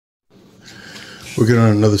We're getting on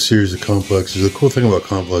another series of complexes. The cool thing about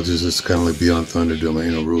complexes is it's kind of like Beyond Thunderdome.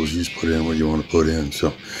 Ain't no rules. You just put in what you want to put in.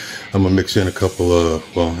 So I'm going to mix in a couple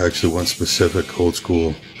of, well, actually one specific old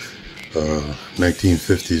school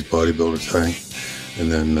 1950s bodybuilder thing.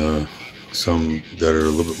 And then some that are a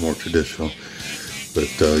little bit more traditional.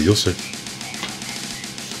 But you'll see.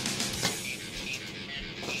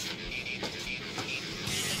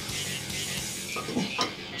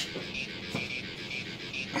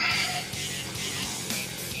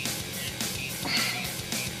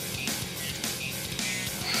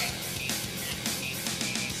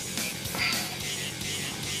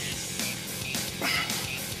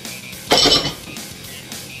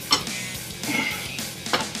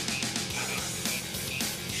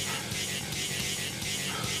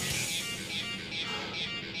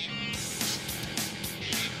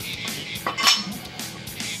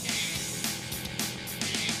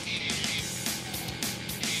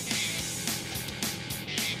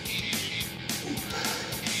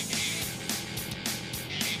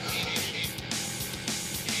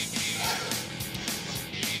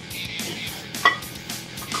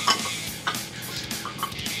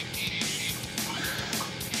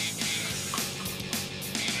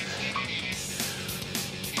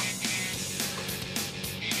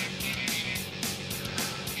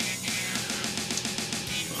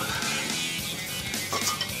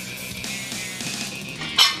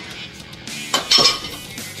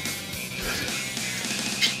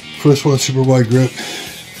 First one, super wide grip,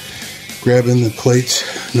 grabbing the plates,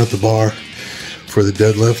 not the bar, for the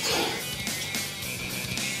deadlift.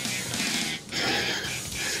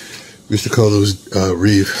 We used to call those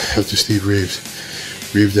Reeve, after Steve Reeves,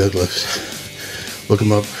 Reeve deadlifts. Look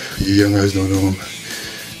him up, you young guys don't know him.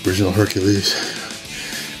 Original Hercules,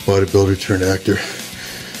 bodybuilder turned actor.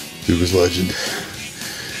 Dude was legend.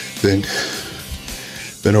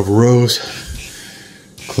 Bend over rows,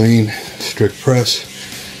 clean, strict press.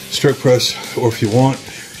 Strict press, or if you want,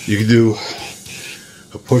 you can do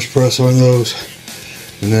a push press on those,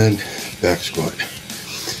 and then back squat.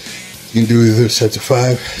 You can do either sets of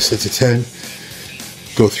 5, sets of 10,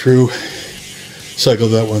 go through, cycle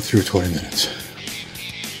that one through 20 minutes.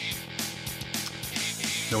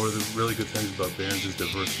 Now, one of the really good things about bands is their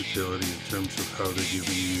versatility in terms of how they're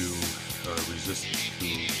giving you resistance to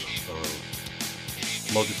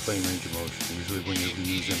multi-plane range of motion. Usually when you're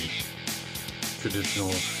using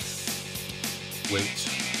traditional weights,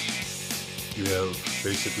 you have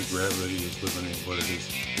basically gravity is limiting what it is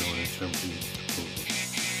doing in terms of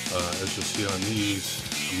movement. As you'll see on these,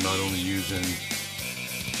 I'm not only using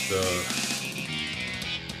the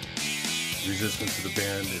resistance of the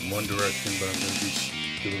band in one direction, but I'm going to be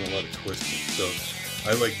doing a lot of twisting. So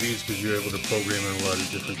I like these because you're able to program in a lot of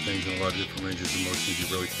different things and a lot of different ranges of motions you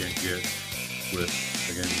really can't get with,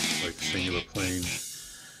 again, like singular plane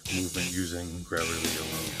movement using gravity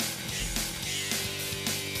alone.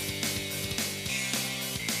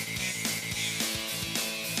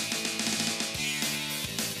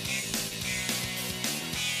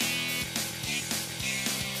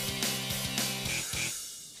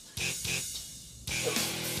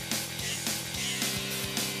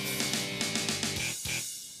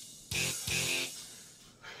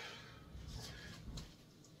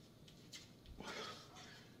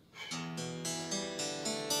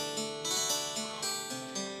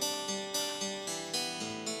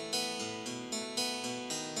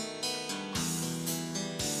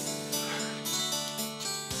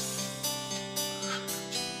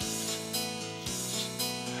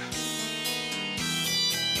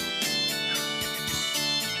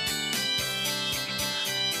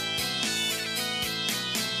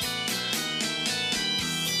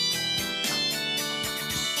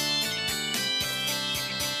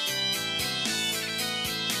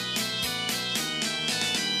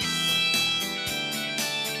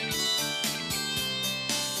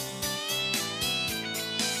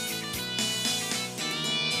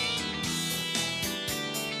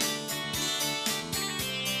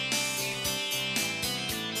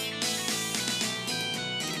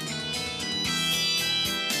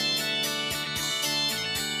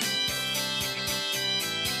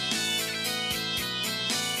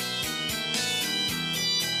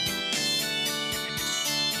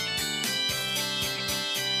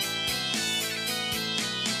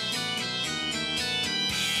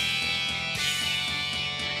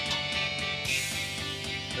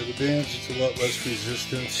 As the bands, it's a lot less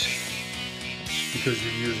resistance because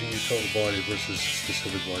you're using your total body versus a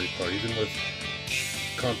specific body part. Even with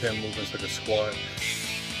compound movements like a squat,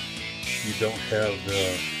 you don't have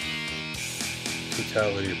the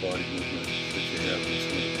totality of body movement that you have in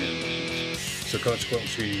some of the band movements. So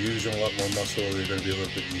consequently, you're using a lot more muscle, they're going to be a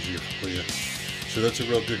little bit easier for you. So that's a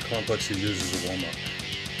real good complex to use as a warm-up.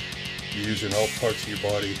 You're using all parts of your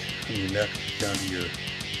body, from your neck down to your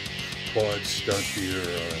quads, down to your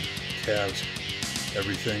calves,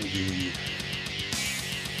 everything.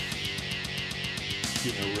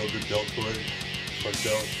 Getting a real good deltoid, front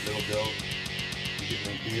delt, middle delt. You're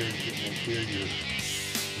getting in here, your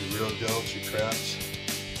real delts, your traps,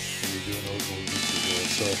 and you're doing those movements as well.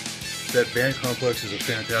 So that band complex is a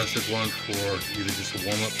fantastic one for either just a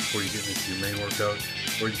warm-up before you get into your main workout,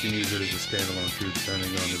 or you can use it as a standalone too,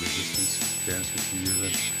 depending on the resistance bands that you're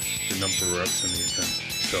using, the number of reps and the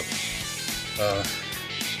intensity. So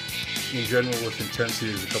in general, with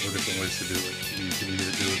intensity, there's a couple of different ways to do it. You can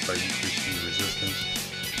either do it by increasing the resistance.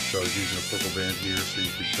 So I was using a purple band here, so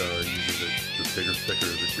you could use it the bigger,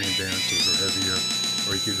 thicker, the green bands, those are heavier,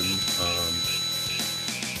 or you could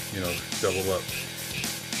double up.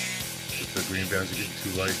 If the green bands are getting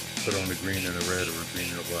too light, put on a green and a red, or a green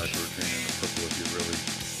and a black, or a green and a purple if you're really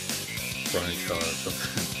Brian Shaw or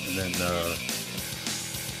something. And then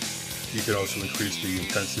you can also increase the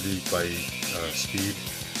intensity by speed,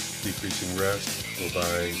 decreasing rest, or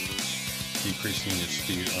by decreasing your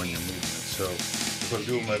speed on your movement. So if I'm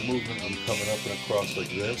doing my movement, I'm coming up and across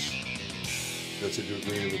like this. That's a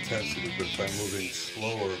degree of intensity. But if I'm moving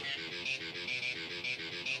slower,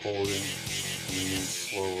 holding, coming in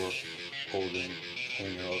slower, holding,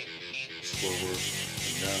 coming out, slower,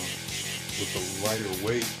 and down. With a lighter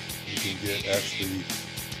weight, you can get actually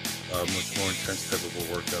a much more intense type of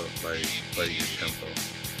a workout by your tempo.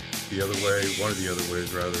 The other way, one of the other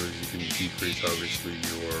ways rather, is you can decrease obviously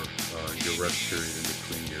your rest period in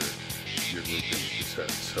between your groupings, your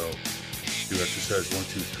sets. So do exercise 1,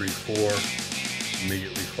 2, 3, 4,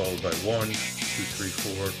 immediately followed by 1, 2,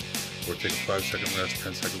 3, 4, or take a 5-second rest,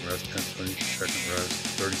 10-second rest, 10, 20-second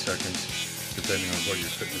rest, 30 seconds, depending on what your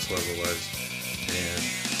fitness level is, and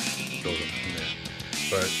build them from there.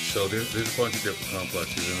 But so there's a bunch of different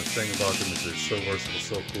complexes, and the thing about them is they're so versatile,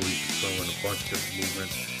 so cool. You can throw in a bunch of different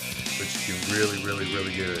movements, but you can really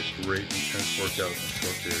get a great intense workout in a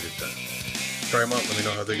short period of time. Try them out, let me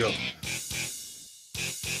know how they go.